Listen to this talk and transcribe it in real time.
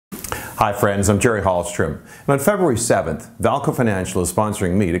Hi friends, I'm Gerry Halstrom, and on February 7th, Valko Financial is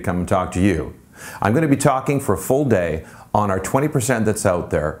sponsoring me to come and talk to you. I'm going to be talking for a full day on our 20% That's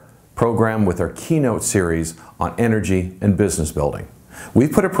Out There program with our keynote series on energy and business building.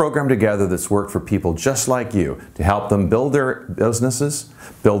 We've put a program together that's worked for people just like you to help them build their businesses,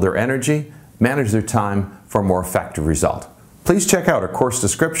 build their energy, manage their time for a more effective result. Please check out our course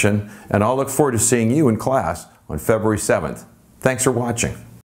description, and I'll look forward to seeing you in class on February 7th. Thanks for watching.